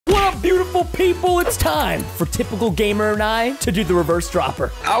beautiful people? It's time for Typical Gamer and I to do the reverse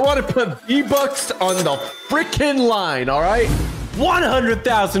dropper. I want to put V-Bucks on the freaking line, all right?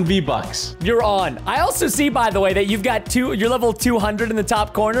 100,000 V-Bucks. You're on. I also see, by the way, that you've got you're level 200 in the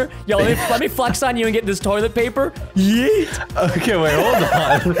top corner. Yo, let me flex on you and get this toilet paper. Yeet. Okay, wait, hold on.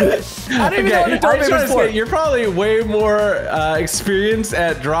 I don't even know what the toilet paper's for. You're probably way more experienced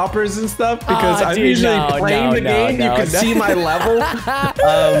at droppers and stuff because I'm usually playing the game. You can see my level.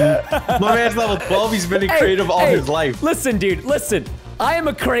 My man's level 12. He's been creative all his life. Listen, dude, listen. I am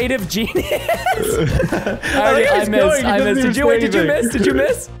a creative genius. I missed. Did you miss? Did you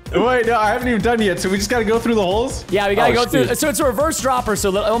miss? Wait, no, I haven't even done yet. So we just got to go through the holes? Yeah, we got to go through. So it's a reverse dropper.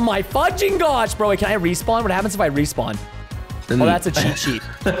 So, oh my fudging gosh, bro. Wait, can I respawn? What happens if I respawn? Oh, that's a cheat sheet.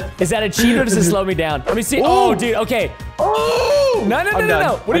 Is that a cheat or does it slow me down? Let me see. Oh, dude, okay. Oh! No.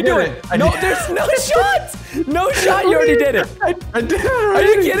 What are you doing? No, there's no shots. No shot. You already did it. I did it already.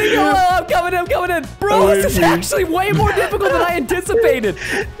 Are you kidding? Oh, I'm coming in. Bro, this is actually way more difficult than I anticipated.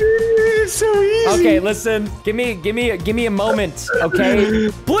 It's so easy. Okay, listen. Give me a moment, okay?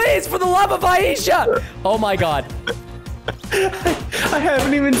 Please, for the love of Aisha. Oh my God. I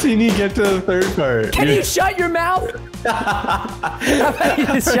haven't even seen you get to the third part. Can you shut your mouth? How about you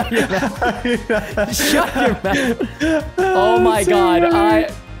just shut your mouth? Shut your mouth. Oh my God.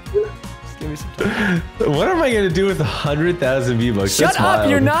 Just give me some time. What am I gonna do with 100,000 V-Bucks? Shut up!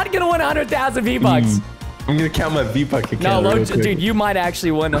 You're not gonna win 100,000 V-Bucks. I'm gonna count my V-Buck account. No, dude, you might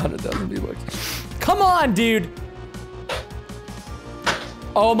actually win 100,000 V-Bucks. Come on, dude.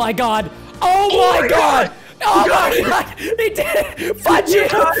 Oh my God. Oh my God. Oh my God! He did it! Fudge you!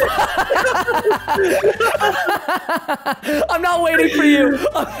 I'm not waiting for you.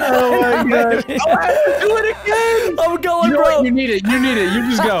 Oh my God! Oh, I have to do it again! I'm going, you know bro. What? You need it. You need it. You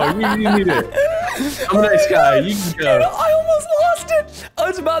just go. You need it. I'm a nice guy. You just go. Dude, I almost lost it. I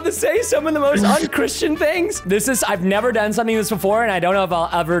was about to say some of the most unchristian things. I've never done something like this before, and I don't know if I'll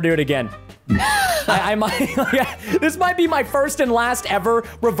ever do it again. I might. This might be my first and last ever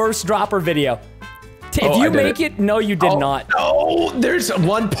reverse dropper video. If you make it, no, you did not. No, there's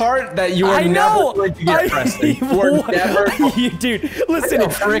one part that you are never going to get pressed. Dude, listen.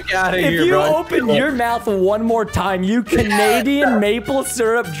 Frick out of here, bro. If you open your mouth one more time, you Canadian maple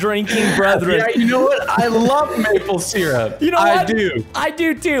syrup drinking brethren. Yeah, you know what? I love maple syrup. You know what? I do. I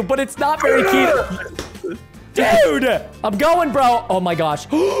do too, but it's not very key. Dude, I'm going, bro. Oh my gosh.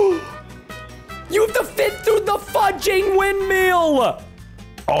 You have to fit through the fudging windmill.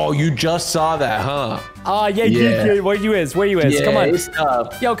 Oh, you just saw that, huh? Yeah. Where you is? Yeah, come on. It's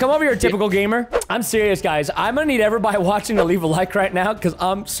tough. Yo, come over here, Typical Gamer. I'm serious, guys. I'm gonna need everybody watching to leave a like right now because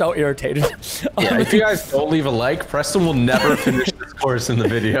I'm so irritated. Yeah, if you guys don't leave a like, Preston will never finish this course in the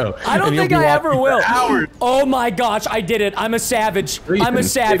video. I don't think I ever will. Oh my gosh, I did it. I'm a savage. I'm a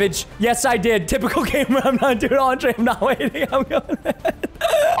savage. Yes, I did. Typical Gamer. I'm not doing Andre. I'm not waiting. I'm going.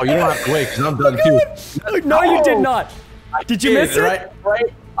 Oh, you don't have to wait because I'm done too. No, you did not. Did you miss it?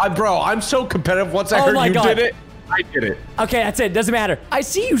 Right? Bro, I'm so competitive. Once I heard you did it, I did it. Okay, that's it. Doesn't matter. I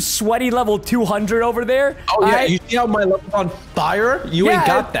see you sweaty level 200 over there. Oh, yeah. You see how my level's on fire? You ain't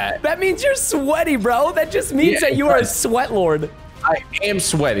got that. That means you're sweaty, bro. That just means that you are a sweat lord. I am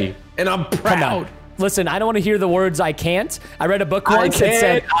sweady, and I'm proud. Listen, I don't want to hear the words I can't. I read a book once that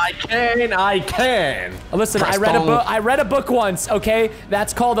said I can. Listen, I read a book once, okay?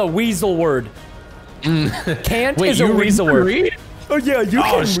 That's called a weasel word. Can't is a weasel word. Read? Oh yeah, you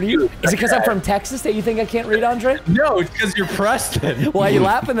can read. Is it because I'm from Texas that you think I can't read, Andre? No, it's because you're Preston. Why are you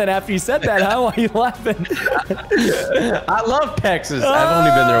laughing then after you said that, huh? Why are you laughing? I love Texas. I've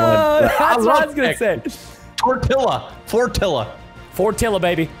only been there once. That's what I was going to say. Fortilla,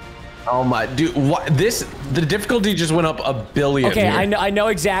 baby. Oh my, dude, the difficulty just went up a billion. Okay, I know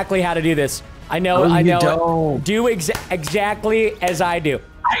exactly how to do this. I know. Do exactly as I do.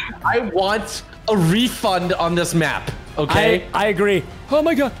 I want a refund on this map. Okay, I agree. Oh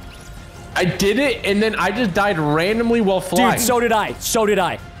my God, I did it, and then I just died randomly while flying. Dude, so did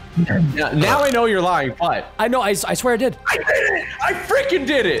I. Now I know you're lying, but I know. I swear I did. I did it. I freaking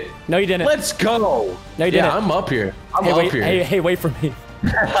did it. No, you didn't. Let's go. No, you didn't. Yeah, I'm up here. I'm up here. Hey, wait for me.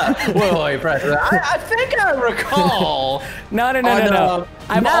 Wait, Preston. I think I recall. No.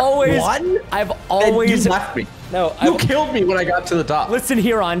 I've always you left me. No, you killed me when I got to the top. Listen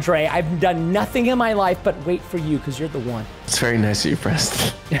here, Andre. I've done nothing in my life but wait for you because you're the one. It's very nice of you,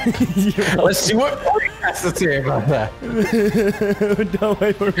 Preston. Let's see what Frank has to say about that. Don't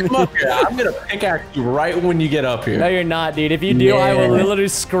wait for me. Come up here. I'm gonna pickaxe you right when you get up here. No, you're not, dude. If you do, I will literally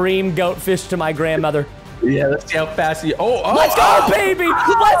scream goatfish to my grandmother. Yeah, let's see how fast you. Oh, let's go, baby!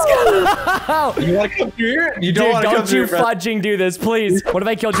 Let's go! You want to come through here? You don't want to come through. Don't you fudging do this, please. What if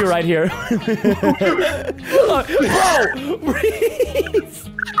I killed you right here? Bro, please.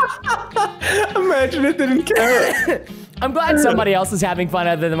 Imagine it didn't care. I'm glad somebody else is having fun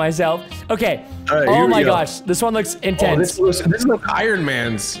other than myself. Okay. Right, oh my gosh, this one looks intense. Oh, this is like Iron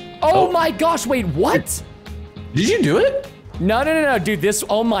Man's. Oh my gosh, wait, what? Did you do it? No, dude, this,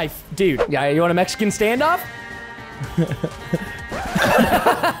 oh my, dude. Yeah, you want a Mexican standoff?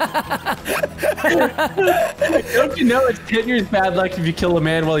 Don't you know it's 10 years bad luck if you kill a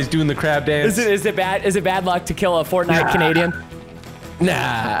man while he's doing the crab dance? Is it bad luck to kill a Fortnite Canadian? Nah.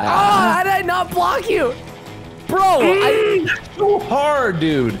 Oh, how did I not block you? Bro, it's so hard,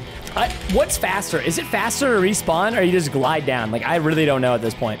 dude. What's faster? Is it faster to respawn or you just glide down? Like, I really don't know at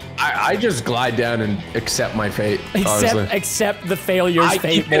this point. I just glide down and accept my fate, Accept the failure's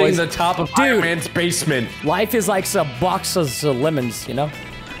fate, keep hitting the top of Iron Man's basement. Life is like a box of lemons, you know?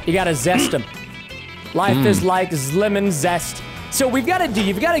 You gotta zest them. Life is like lemon zest. So you've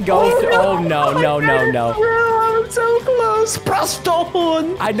gotta go through, oh no. Bro, I'm so close.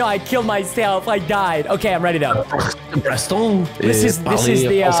 Preston. I know, I killed myself, I died. Okay, I'm ready though. Preston. This is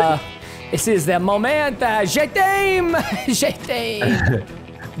the moment. Je t'aime.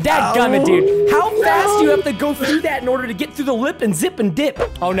 Dadgummit, dude. How fast do you have to go through that in order to get through the lip and zip and dip?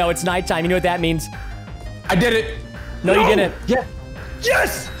 Oh no, it's nighttime. You know what that means? I did it. No, you didn't. Yeah.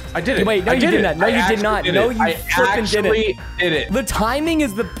 Yes. I did it. Wait, no, you did not. No, you did not. No, you flipping did it. The timing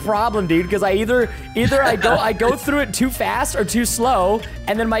is the problem, dude, because I either I go through it too fast or too slow,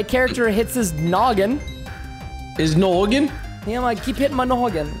 and then my character hits his noggin. His noggin? Yeah, I keep hitting my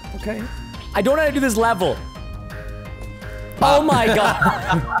noggin. Okay. I don't know how to do this level. Oh my god.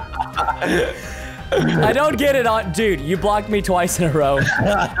 I don't get it on, dude. You blocked me twice in a row.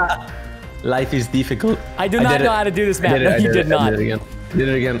 Life is difficult. I do not know how to do this map. No, you did not. Did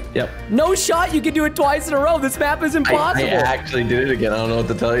it again. Yep. No shot. You can do it twice in a row. This map is impossible. I actually did it again. I don't know what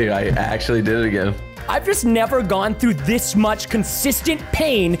to tell you. I actually did it again. I've just never gone through this much consistent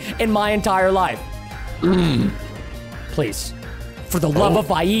pain in my entire life. Please. For the love of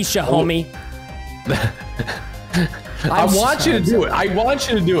Aisha, homie. I want you to do it. I want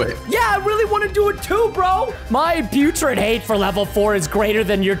you to do it. Yeah, I really want to do it too, bro. My putrid hate for level 4 is greater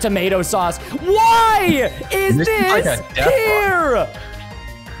than your tomato sauce. Why is this here?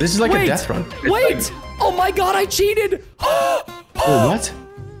 This is like a death run. Wait. Oh my god, I cheated. What?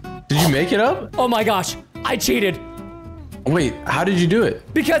 Did you make it up? Oh my gosh, I cheated. Wait, how did you do it?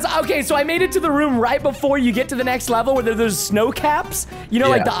 Because, okay, so I made it to the room right before you get to the next level where there's snow caps, you know,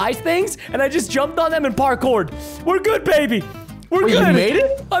 like the ice things, and I just jumped on them and parkoured. We're good, baby. We're good. You made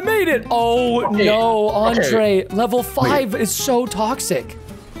it? I made it. Oh, no, Andre. Level 5 is so toxic.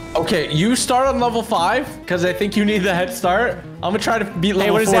 Okay, you start on level 5, because I think you need the head start. I'm going to try to beat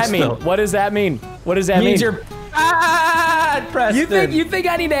level 4 what does that mean? What does that mean? What does that mean? Means you're bad, Preston. You think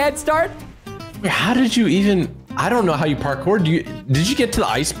I need a head start? Wait, how did you even... I don't know how you parkour. Did you get to the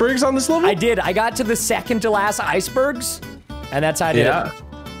icebergs on this level? I did. I got to the second to last icebergs, and that's how I did it.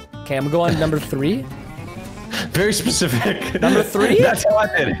 Okay, I'm going number 3. Very specific. Number 3? That's how I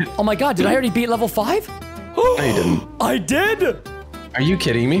did it. Oh my god, did I already beat level 5? No, you didn't. I did. Are you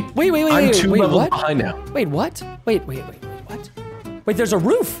kidding me? Wait, I'm 2 levels behind now. Wait, what? Wait, what? Wait, there's a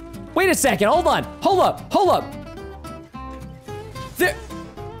roof. Wait a second. Hold on. Hold up. There.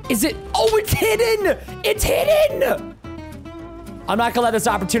 Is it? Oh, it's hidden! It's hidden! I'm not gonna let this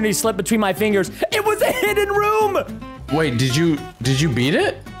opportunity slip between my fingers. It was a hidden room! Wait, did you beat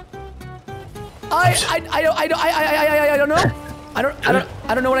it? I don't know. I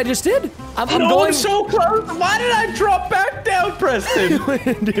don't know what I just did. I'm going so close. Why did I drop back down, Preston?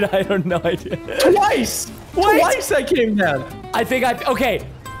 Dude, I have no idea. Twice! What? Twice I came down. Okay.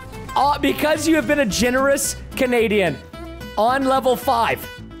 Because you have been a generous Canadian on level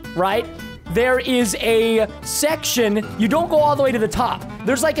 5. Right? There is a section, you don't go all the way to the top.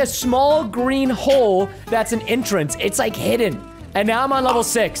 There's like a small green hole that's an entrance. It's like hidden. And now I'm on level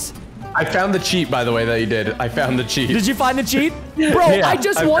 6. I found the cheat, by the way, that you did. I found the cheat. Did you find the cheat? Bro, yeah, I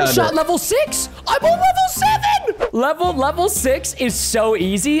just one-shot level 6. I'm on level 7. Level 6 is so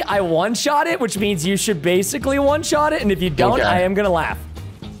easy. I one-shot it, which means you should basically one-shot it. And if you don't, I am gonna laugh.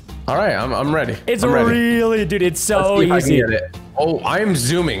 All right, I'm ready. It's really, dude, it's so easy. Oh, I am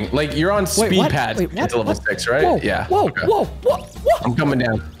zooming. Like, you're on speed pads to get to level 6, right? Whoa, yeah. Whoa. I'm coming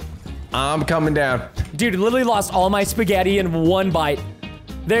down. Dude, literally lost all my spaghetti in one bite.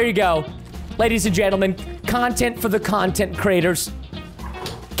 There you go. Ladies and gentlemen, content for the content creators.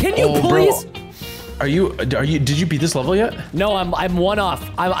 Can you please? Bro. Did you beat this level yet? No, I'm one off.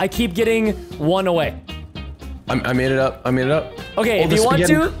 I keep getting one away. I made it up. I made it up. Okay, if you want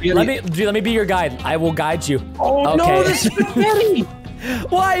to, let me be your guide. I will guide you. Oh okay. no, the spaghetti!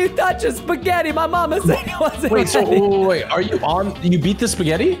 Why you touching spaghetti? My mama said it wasn't. Wait. Are you on? You beat the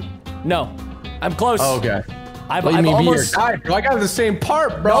spaghetti? No, I'm close. Oh, okay. I've almost. Bro, I got the same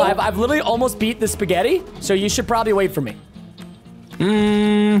part, bro. No, I've literally almost beat the spaghetti. So you should probably wait for me.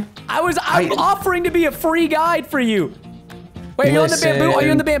 I'm offering to be a free guide for you. Wait, are you on the bamboo? Are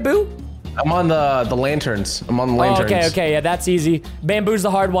you on the bamboo? I'm on the lanterns. I'm on the lanterns. Oh, okay, yeah, that's easy. Bamboo's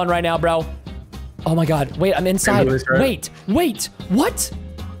the hard one right now, bro. Oh my god, wait, I'm inside. Wait, what?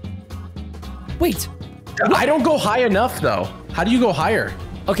 Wait. I don't go high enough, though. How do you go higher?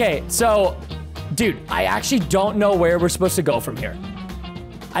 Okay, so, dude, I actually don't know where we're supposed to go from here.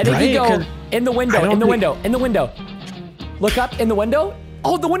 I think you go in the window, in the window. Look up in the window.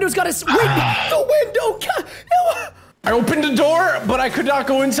 Oh, the window's got us. Wait, the window. God. I opened the door, but I could not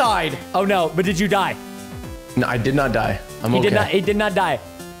go inside. Oh no, but did you die? No, I did not die. I'm okay. He did not die.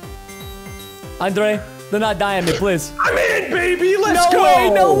 Andre, do not die on me, please. I'm in, baby. Let's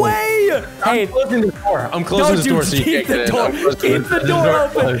go. No way. Hey, I'm closing the door. I'm closing the door so you can't get in. Keep the door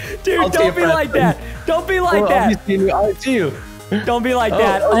open. Dude, don't be like that. Don't be like that. I'll see you. Don't be like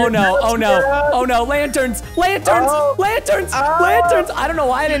that. Oh no. Lanterns. I don't know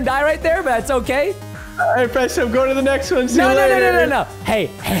why I didn't die right there, but it's okay. All right, Preston, go to the next one. No. Hey,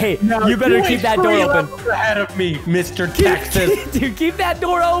 you better keep that door open. Ahead of me, Mr. Texas. Dude, keep that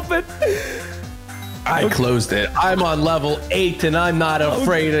door open. I closed it. I'm on level 8 and I'm not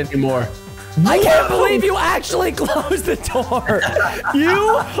afraid anymore. I can't believe you actually closed the door.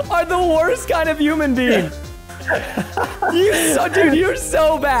 You are the worst kind of human being. Dude, you're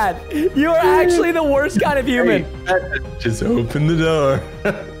so bad. You're actually the worst kind of human. Hey, just open the door.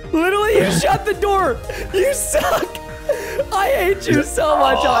 Literally, you shut the door. You suck. I hate you so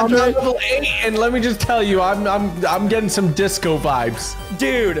much, Andre. I'm level 8, and let me just tell you, I'm getting some disco vibes.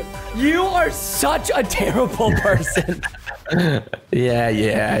 Dude, you are such a terrible person.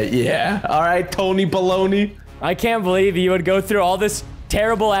 Yeah. All right, Tony Baloney. I can't believe you would go through all this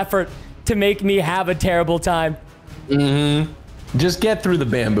terrible effort to make me have a terrible time. Just get through the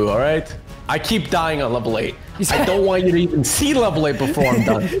bamboo, all right? I keep dying on level 8. I don't want you to even see level 8 before I'm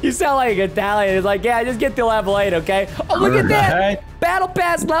done. You sound like an Italian. It's like, yeah, just get to level 8, okay? Oh, look at that. Battle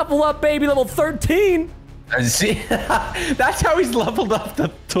Pass level up, baby, level 13. See, that's how he's leveled up to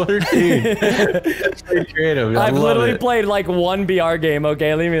 13. That's pretty creative. I've literally played like one BR game,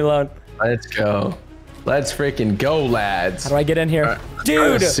 okay? Leave me alone. Let's go. Let's freaking go, lads. How do I get in here?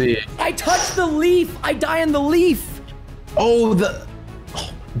 Dude, I touched the leaf. I die on the leaf.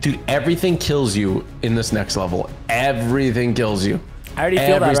 Dude, everything kills you in this next level. Everything kills you. I already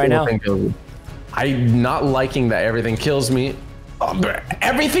feel that right now. I'm not liking that everything kills me.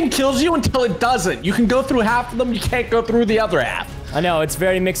 Everything kills you until it doesn't. You can go through half of them. You can't go through the other half. I know. It's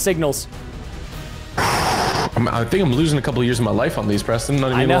very mixed signals. I think I'm losing a couple of years of my life on these, Preston.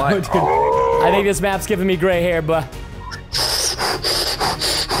 Not even I know, dude. I think this map's giving me gray hair, but...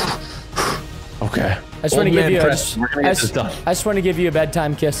 Okay. I just want to give you a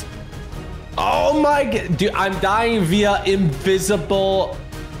bedtime kiss. Oh my god, dude! I'm dying via invisible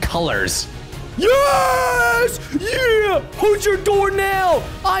colors. Yes! Yeah! Who's your door now?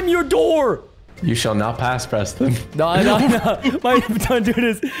 I'm your door. You shall not pass, Preston. No. Don't do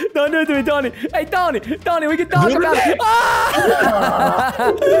this. Don't do it to me, Tony. Hey, Tony, we can talk about it.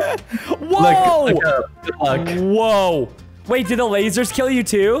 Ah! Whoa! Good luck. Whoa. Wait, did the lasers kill you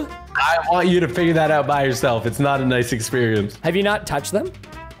too? I want you to figure that out by yourself. It's not a nice experience. Have you not touched them?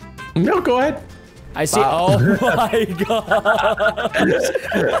 No, go ahead. I see. Oh my god.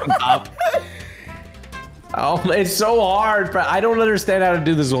 Oh, it's so hard. I don't understand how to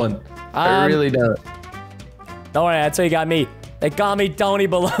do this one. I really don't. Don't worry, that's how you got me. They call me Tony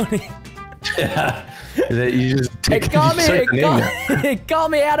Baloney. Yeah. You just take call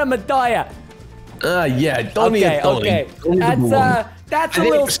me Adam Matoya. Yeah, Tony. Okay. That's a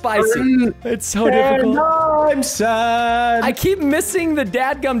little spicy. It's so difficult. I'm sad. I keep missing the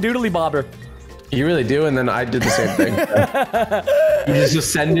dadgum doodly bobber. You really do, and then I did the same thing. You just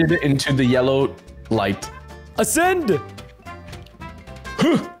ascended into the yellow light. Ascend!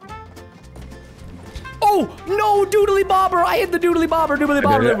 Oh, no, doodly bobber. I hit the doodly bobber, doodly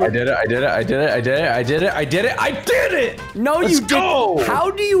bobber. I did it. No, you didn't.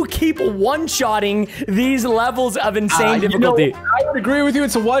 How do you keep one-shotting these levels of insane difficulty? You know, I would agree with you.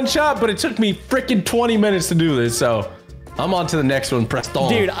 It's a one-shot, but it took me freaking 20 minutes to do this, so I'm on to the next one, Preston.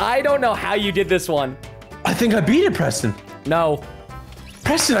 Dude, I don't know how you did this one. I think I beat it, Preston. No.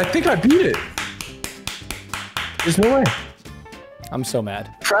 Preston, I think I beat it. There's no way. I'm so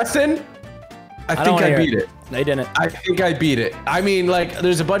mad. Preston, I think I beat it. They didn't. I think I beat it. I mean, like,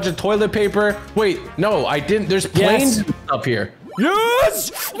 there's a bunch of toilet paper. Wait, no, I didn't. There's planes and stuff here.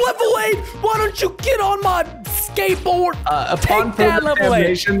 Yes! Level 8! Why don't you get on my skateboard? Upon further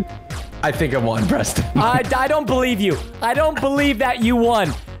examination, I think I won, Preston. I don't believe you. I don't believe that you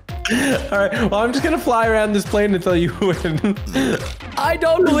won. All right, well, I'm just going to fly around this plane until you win. I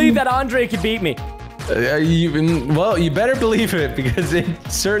don't believe that Andre could beat me. Well, you better believe it, because it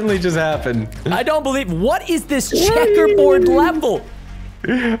certainly just happened. I don't believe. What is this checkerboard level?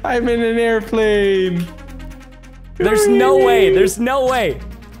 I'm in an airplane. There's no way. There's no way.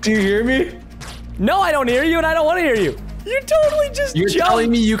 Do you hear me? No, I don't hear you, and I don't want to hear you. You totally just You're jumped.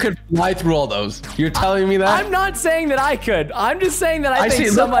 telling me you could fly through all those. You're telling me that? I'm not saying that I could. I'm just saying that I think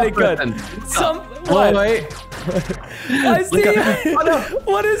somebody could. What? Wait. I see. Oh, no.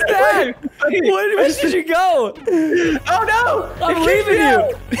 What is that? Where did you go? Oh no! I'm leaving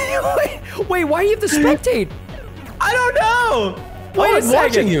you. Wait, why do you have to spectate? I don't know. Wait a second. I'm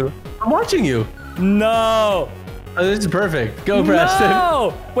watching you. I'm watching you. No. Oh, this is perfect. Go, Preston.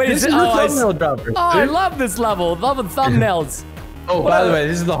 No. Wait, this is the thumbnail dropper. Oh, I love this level. Love the thumbnails. Oh, by the way,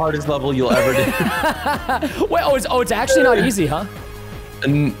 this is the hardest level you'll ever do. Wait, it's actually not easy, huh?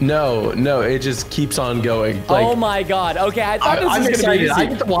 No, it just keeps on going. Like, oh my god. Okay, I thought this was gonna be easy. I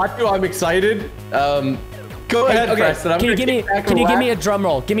get to watch you. I'm excited. Go ahead, Preston. Can you give me a drum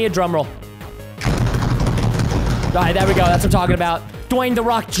roll? Give me a drum roll. All right, there we go. That's what I'm talking about. Dwayne "The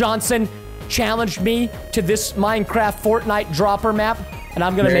Rock" Johnson challenged me to this Minecraft Fortnite dropper map, and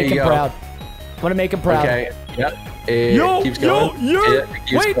I'm gonna make him proud. I'm gonna make him proud. Okay. Yep. It keeps going.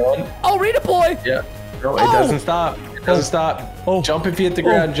 Wait. Oh, redeploy. Yeah. No, it doesn't stop. It doesn't stop. Oh. Jump if you hit the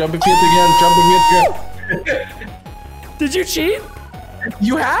ground. Jump if you hit the ground. Jump if you hit the ground. Did you cheat?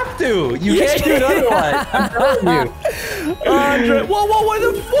 You have to. You can't do it otherwise. I'm telling you. Andre, whoa, where do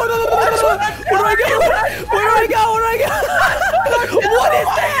I go?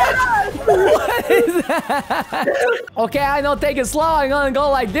 What is that? Okay, I don't take it slow. I'm gonna go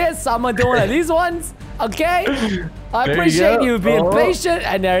like this. I'm gonna do one of these ones. Okay? I appreciate you being patient.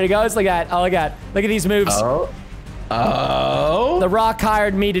 And there he goes. Look at Look at these moves. The Rock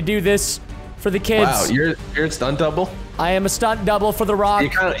hired me to do this for the kids. Wow, you're a stunt double? I am a stunt double for The Rock. You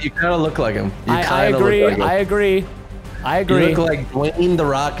kind of look like him. I agree. I agree. You look like Dwayne "The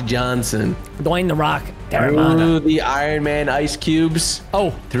Rock" Johnson. Dwayne "The Rock" Through the Iron Man ice cubes.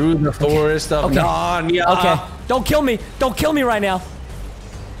 Oh. Through the forest of Narnia. Okay. Don't kill me. Don't kill me right now.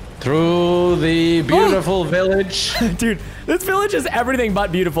 Through the beautiful village. Dude, this village is everything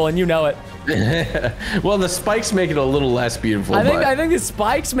but beautiful, and you know it. Well, the spikes make it a little less beautiful. I think the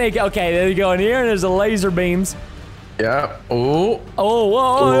spikes make it. Okay, there you go in here, and there's the laser beams. Yeah. Oh. Oh,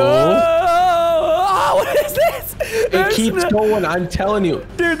 whoa. Oh, what is this? It keeps going, I'm telling you.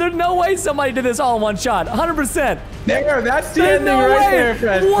 Dude, there's no way somebody did this all in one shot. 100%. There, that's the ending there,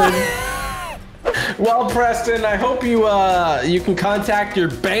 Preston. What? Well, Preston, I hope you can contact your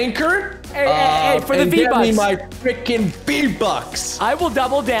banker. Hey, for the V-Bucks. Get me my freaking V-Bucks. I will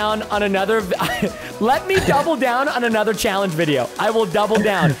double down on another. Let me double down on another challenge video. I will double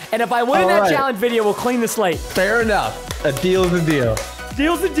down. And if I win that challenge video, we'll clean the slate. Fair enough. A deal is a deal.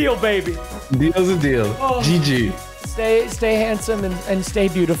 Deal's a deal, baby. Deal's a deal. GG. Stay handsome and stay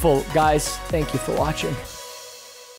beautiful, guys. Thank you for watching.